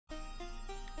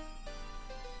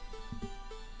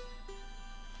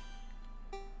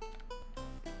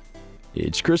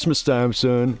It's Christmas time,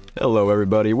 son. Hello,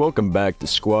 everybody. Welcome back to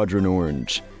Squadron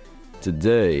Orange.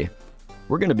 Today,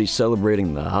 we're going to be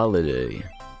celebrating the holiday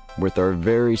with our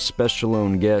very special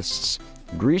own guests,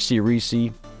 Greasy Reese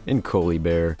and Coley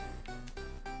Bear.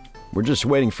 We're just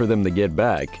waiting for them to get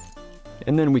back,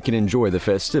 and then we can enjoy the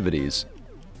festivities.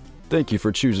 Thank you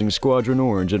for choosing Squadron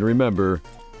Orange, and remember,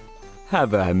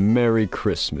 have a Merry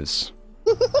Christmas.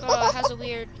 It has a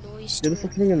weird noise to You're it.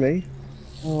 fucking ringing me.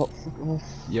 Oh, fuck off.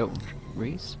 Yo,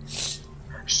 Reese?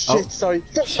 Shit, sorry.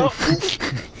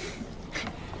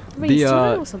 Reese,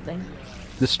 or something.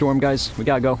 The storm, guys. We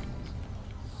gotta go.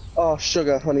 Oh,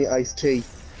 sugar, honey, iced tea.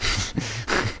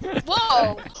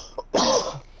 Whoa!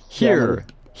 Here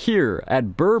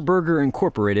at Burr Burger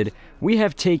Incorporated, we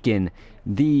have taken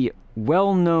the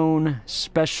well-known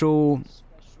special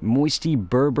moisty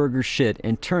Burr Burger shit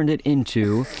and turned it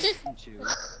into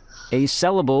a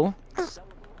sellable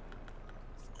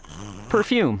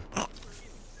perfume.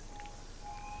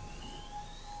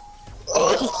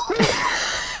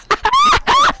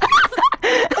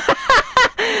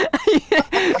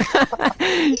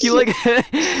 You look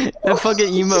that fucking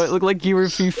emote. It looked like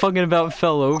you fucking about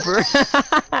fell over.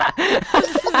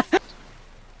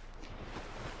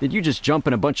 Did you just jump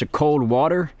in a bunch of cold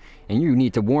water and you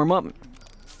need to warm up?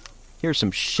 Here's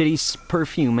some shitty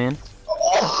perfume, man.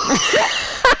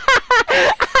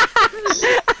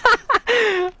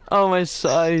 Oh, my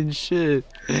side shit.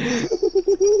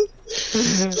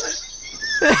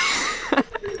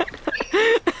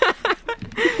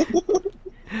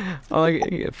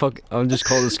 I'll just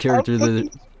call this character the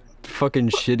fucking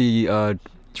shitty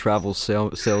traveling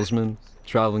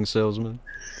salesman.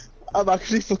 I'm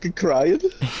actually fucking crying.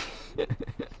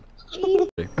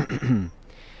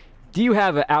 Do you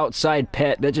have an outside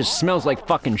pet that just smells like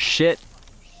fucking shit?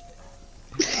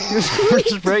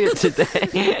 Just bring it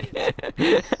today.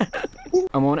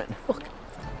 I'm on it.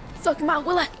 Suck him out,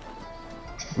 will I?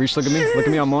 Reach, look at me. Look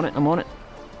at me. I'm on it. I'm on it.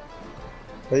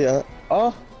 Oh, yeah.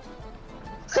 Oh.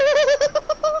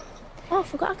 Oh, I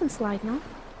forgot I can slide now.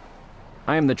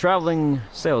 I am the traveling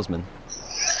salesman.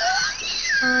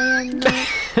 I am not.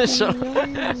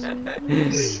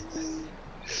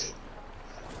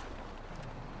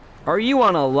 Are you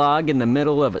on a log in the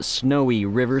middle of a snowy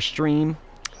river stream?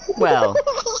 Well,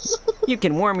 you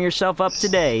can warm yourself up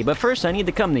today, but first I need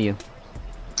to come to you.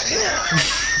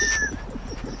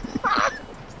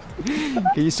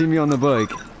 Can you see me on the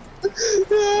bike?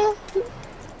 Yeah.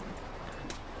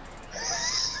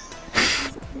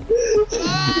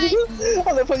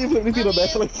 I love how you've literally been on there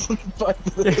for like fucking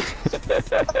 5 minutes.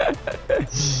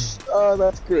 Oh,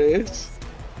 that's great.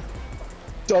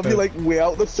 Dom, you're like way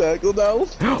out the circle now.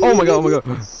 Oh my god, oh my god.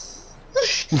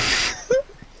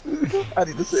 I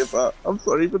need to say that. I'm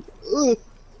sorry, but...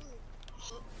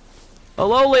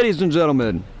 Hello, ladies and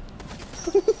gentlemen.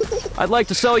 I'd like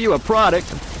to sell you a product.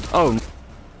 Oh.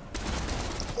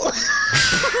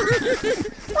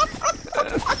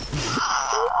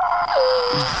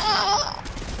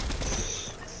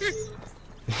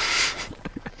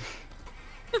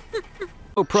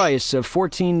 Price of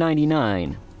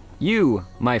 $14.99. You,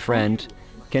 my friend,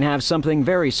 can have something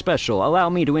very special. Allow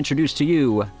me to introduce to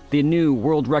you the new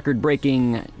world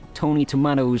record-breaking Tony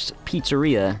Tomatoes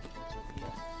Pizzeria.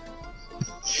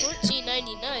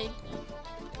 $14.99.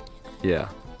 Yeah.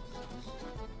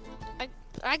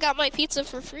 I got my pizza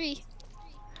for free.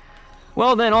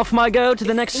 Well then, off my go to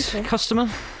the next customer.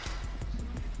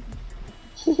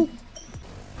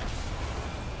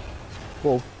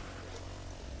 Whoa.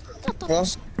 Huh?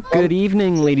 Good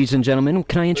evening, ladies and gentlemen.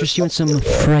 Can I interest you in some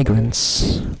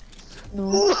fragrance?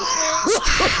 No.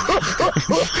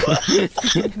 Shit,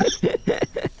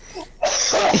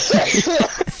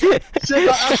 I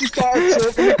actually started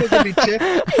talking because of me chip.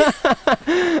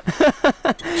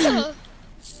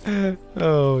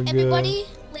 Oh god. Everybody,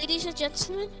 ladies and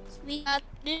gentlemen, we got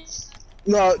this.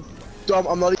 No, Dom,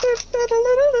 I'm not.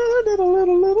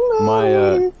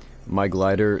 My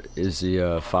glider is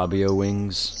the Fabio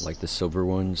wings, like the silver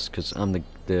ones, because I'm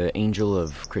the angel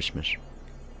of Christmas.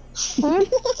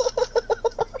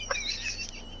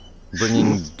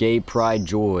 Bringing gay pride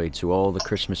joy to all the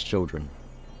Christmas children.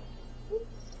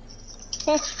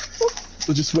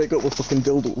 We'll just wake up with fucking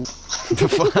dildos.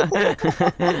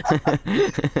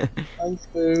 Thanks,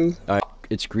 boo.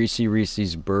 It's Greasy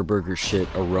Reese's Burr Burger shit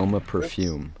aroma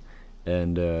perfume,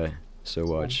 and so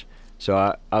watch. So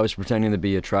I was pretending to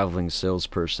be a traveling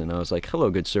salesperson. I was like, "Hello,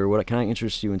 good sir. What can I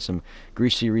interest you in some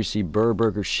Greasy Reese Burr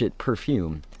Burger shit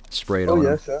perfume?" Spray it on. Oh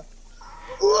him. yes, yeah.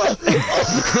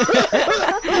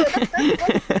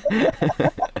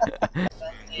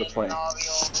 Which way?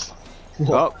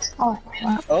 Oh.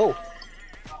 Oh.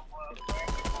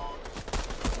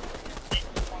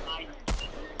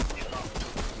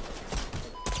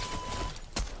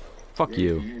 Fuck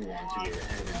you.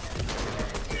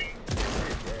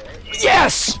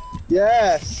 Yes!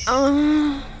 Yes!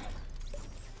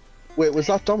 Wait, was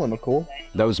that Dom or Nicole?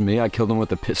 That was me. I killed him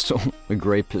with a pistol. A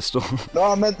gray pistol. No,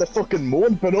 I meant the fucking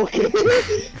moon, but okay.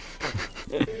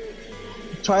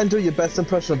 Try and do your best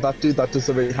impression of that dude that does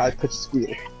a very high-pitched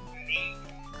squeal.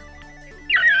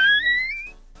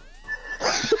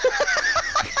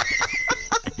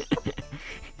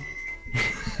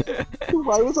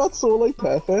 Why was that so, like,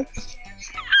 perfect?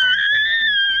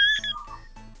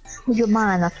 Your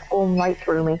mind, that's going right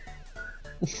through me.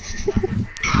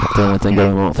 The only thing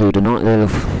going on through tonight,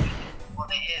 love.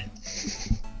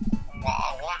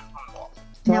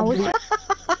 Now we I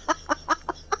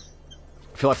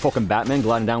feel like fucking Batman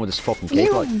gliding down with his fucking cape.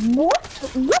 You Like, what?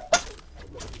 What?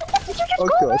 Did you just Oh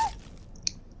go god.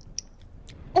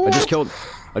 there?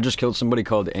 I just killed somebody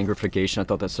called Angrification. I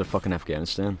thought that's the fucking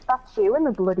Afghanistan. That's you and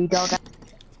the bloody dog.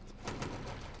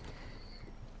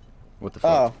 What the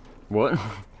fuck? Oh. What?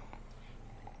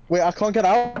 Wait, I can't get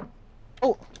out.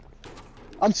 Oh.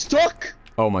 I'm stuck!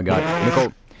 Oh my god.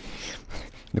 Nicole.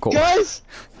 Nicole, Guys!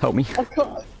 help me. I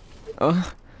can't. Oh,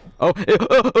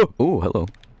 hello.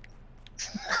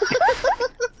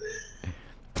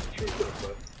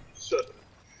 Certain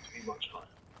to be much higher.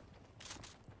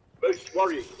 Most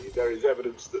worryingly, there is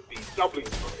evidence that the doubling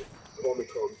time of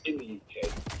Omicron in the UK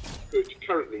could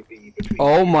currently be between...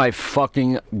 Oh my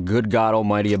fucking good god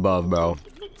almighty above, bro.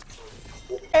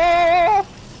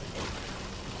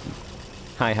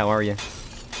 Hi, how are you?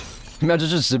 Imagine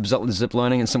just zip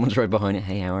lining and someone's right behind it.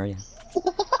 Hey, how are you?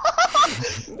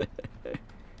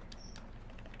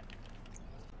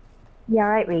 Yeah,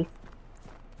 right, Reese.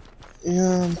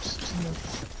 Yeah,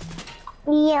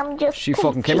 I'm just. She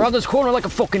fucking came around this corner like a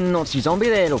fucking Nazi zombie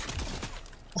there, love.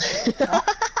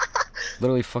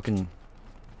 Literally fucking...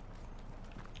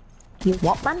 You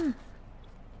what, man?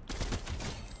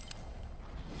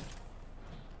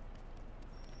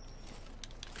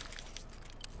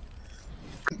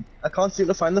 I can't seem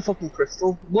to find the fucking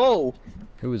crystal. Whoa!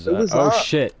 Who was Who that? was Oh that?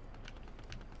 shit.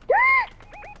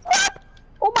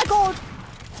 Oh my god!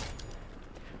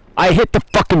 I hit the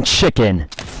fucking chicken.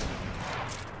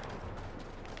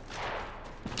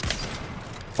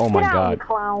 Oh my Get out, god. you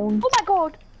clown! Oh my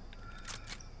god!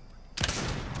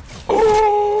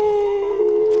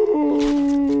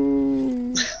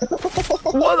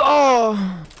 What?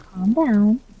 Oh. Calm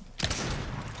down.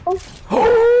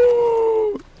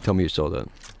 Tell me you saw that.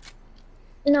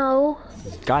 No.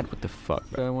 God, what the fuck?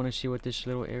 I want to see what this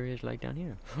little area is like down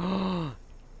here.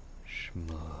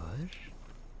 Smush.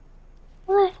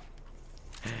 What?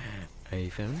 I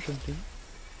found something.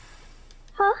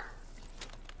 Huh?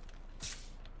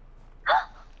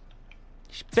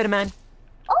 Spider-Man.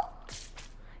 Oh!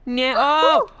 No.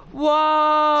 Oh!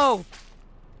 Whoa!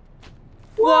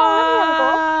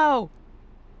 Whoa!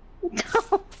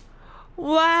 Whoa! Oh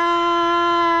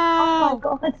Wow! my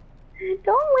god.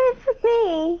 Don't wait for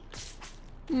me.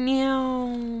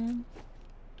 No.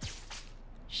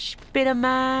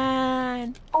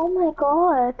 Spider-Man. Oh my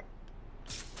god.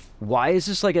 Why is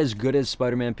this like as good as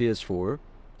Spider-Man PS4?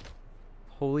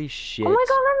 Holy shit. Oh my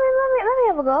god, let me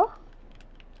have a go.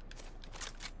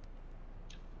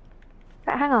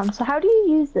 Right, hang on, so how do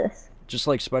you use this? Just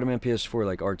like Spider-Man PS4,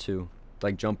 like R2.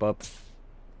 Like jump up.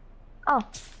 Oh.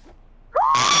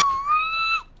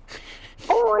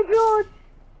 Oh my god.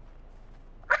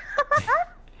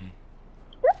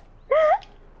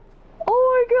 Oh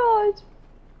my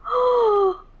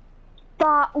god.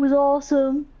 That was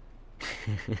awesome.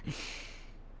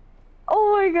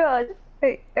 Oh my god.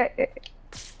 Hey.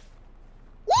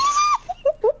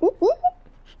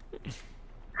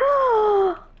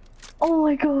 Oh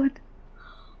my god.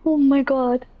 Oh my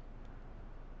god.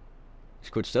 It's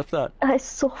good stuff, that. That is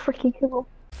so freaking cool.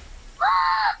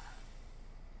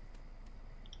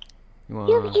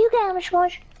 You get him,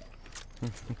 Smosh.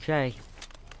 Okay.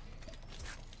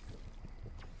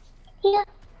 Yeah.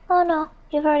 Oh no,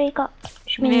 you've already got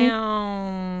Shmini.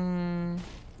 Meow.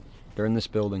 They're in this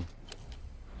building.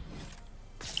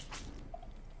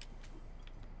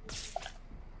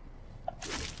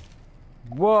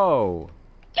 Whoa!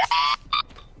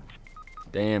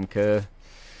 Damn, cuh.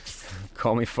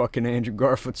 Call me fucking Andrew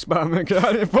Garfield Spider-Man, 'cause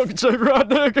I didn't fucking say right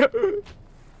there, cuh.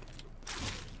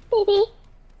 Baby.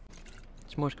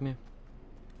 Smosh, come here.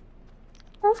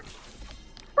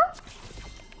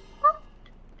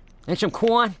 And some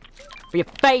corn for your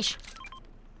face.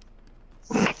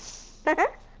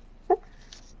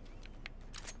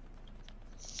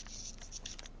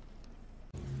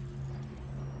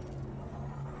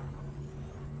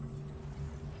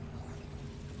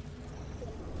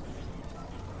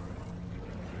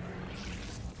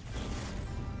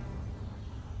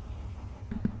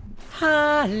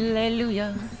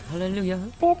 Hallelujah, hallelujah.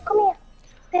 Babe, come here.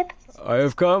 Babe. I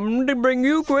have come to bring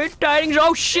you great tidings.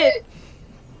 Oh shit!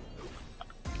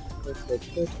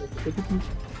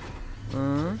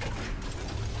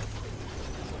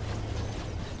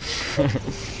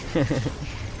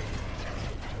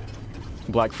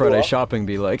 Black Friday shopping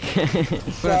be like.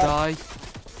 Gonna die.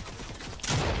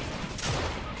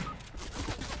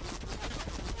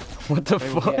 What the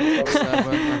fuck?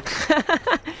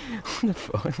 What the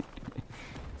fuck?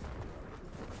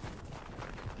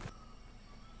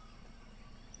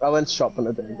 I went shopping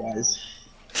today, guys.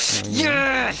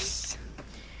 Yes!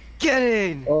 Get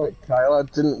in! Oh, Kyle, I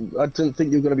didn't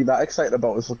think you were gonna be that excited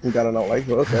about us fucking getting out like,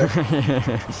 but okay.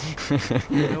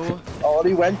 No. Oh,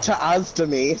 he went to Asda,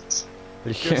 mate.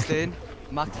 Just in.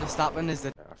 Max Verstappen is the.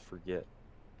 I forget.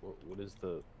 What is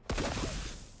the?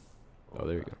 Oh,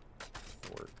 there you go.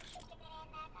 Works.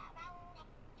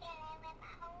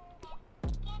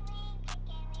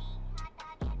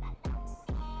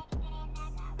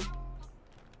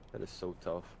 That is so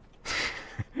tough.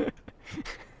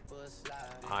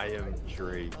 I am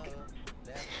Drake.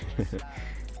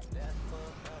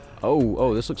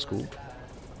 Oh, this looks cool.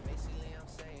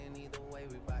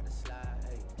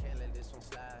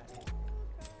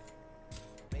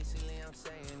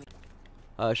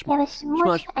 There is so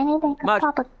much anything to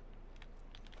pop a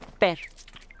Fish.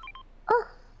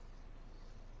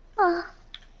 Oh.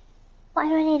 Why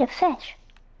do I need a fish?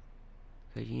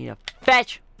 Cause you need a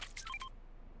fetch.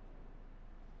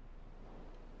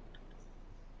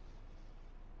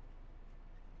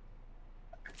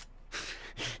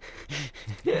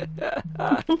 You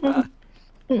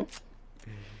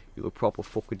look proper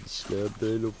fucking disturbed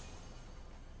there, look.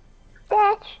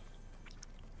 Fish.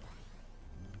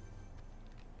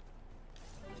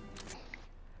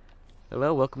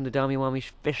 Hello, welcome to Dami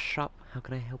Wami's fish shop. How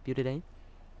can I help you today?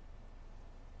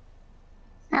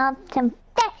 I want some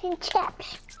fish and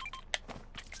chips.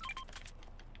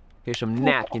 Here's some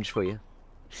napkins for you.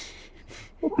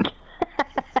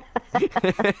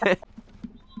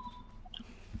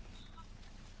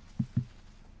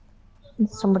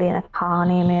 Somebody in a car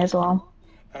near me as well.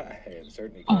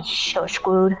 I'm so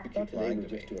screwed. Where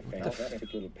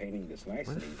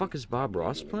the fuck is Bob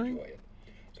Ross playing?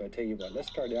 So I tell you what, let's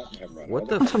start out and have run. What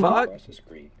the fuck?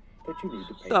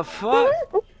 The fuck?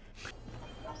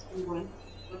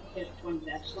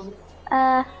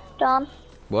 Dom.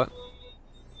 What?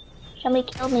 Somebody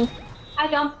killed me. Hi,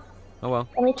 Dom. Oh well.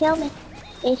 Somebody killed me.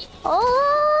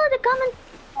 Oh, they're coming.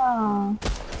 Oh.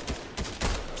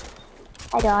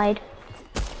 I died.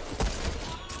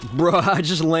 Bro, I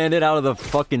just landed out of the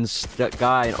fucking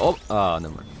sky and oh,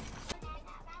 never mind.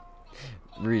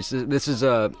 Reese, this is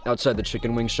outside the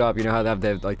chicken wing shop. You know how they have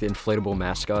like the inflatable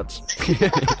mascots?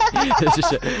 It's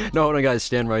just no, hold on, guys,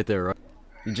 stand right there. Right?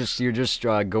 You're just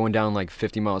going down like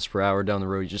 50 miles per hour down the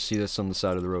road. You just see this on the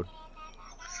side of the road.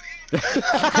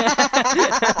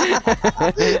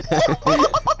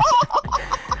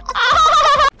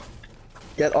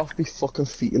 Get off me fucking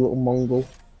feet, you little Mongol.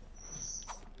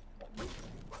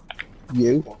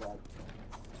 You?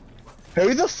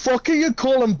 Who the fuck are you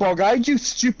calling bog-eyed, you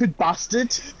stupid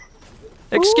bastard?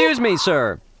 Excuse me,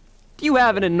 sir. Do you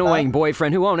have an annoying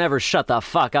boyfriend who won't ever shut the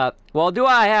fuck up? Well, do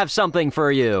I have something for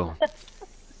you?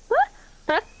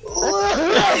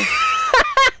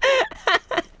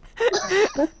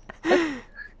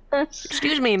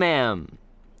 Excuse me, ma'am.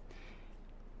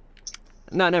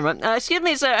 No, never mind. Excuse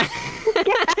me, sir.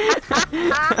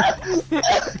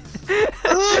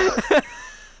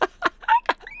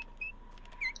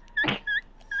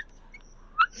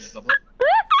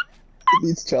 It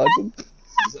needs charging.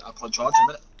 I'll put charge in a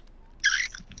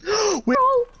minute. Wait.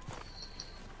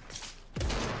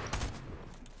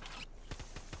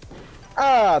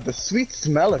 Ah, the sweet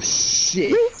smell of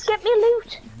shit. Please get me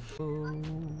loot.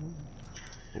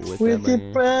 With your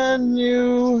brand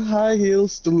new high heel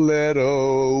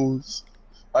stilettos.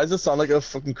 Why does it sound like a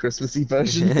fucking Christmassy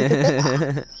version?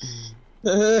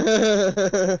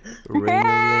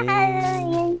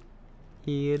 Ring-a-ling,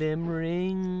 hear them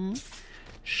ring.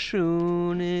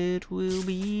 Soon it will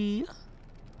be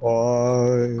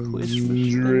I'm Christmas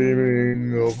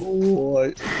dreaming of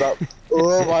white. That,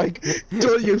 oh my!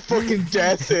 Don't you fucking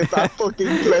dare save that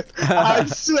fucking clip! I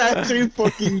swear to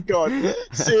fucking God,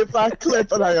 save that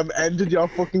clip and I am ending your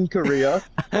fucking career.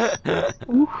 Quick,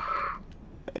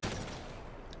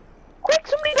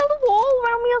 somebody build a wall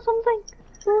around me or something.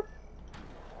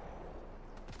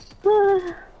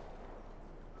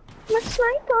 My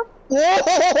sniper.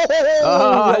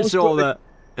 Oh, I saw that.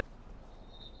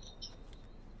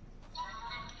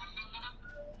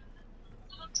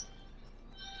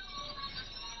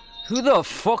 Who the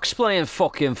fuck's playing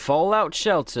fucking Fallout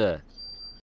Shelter?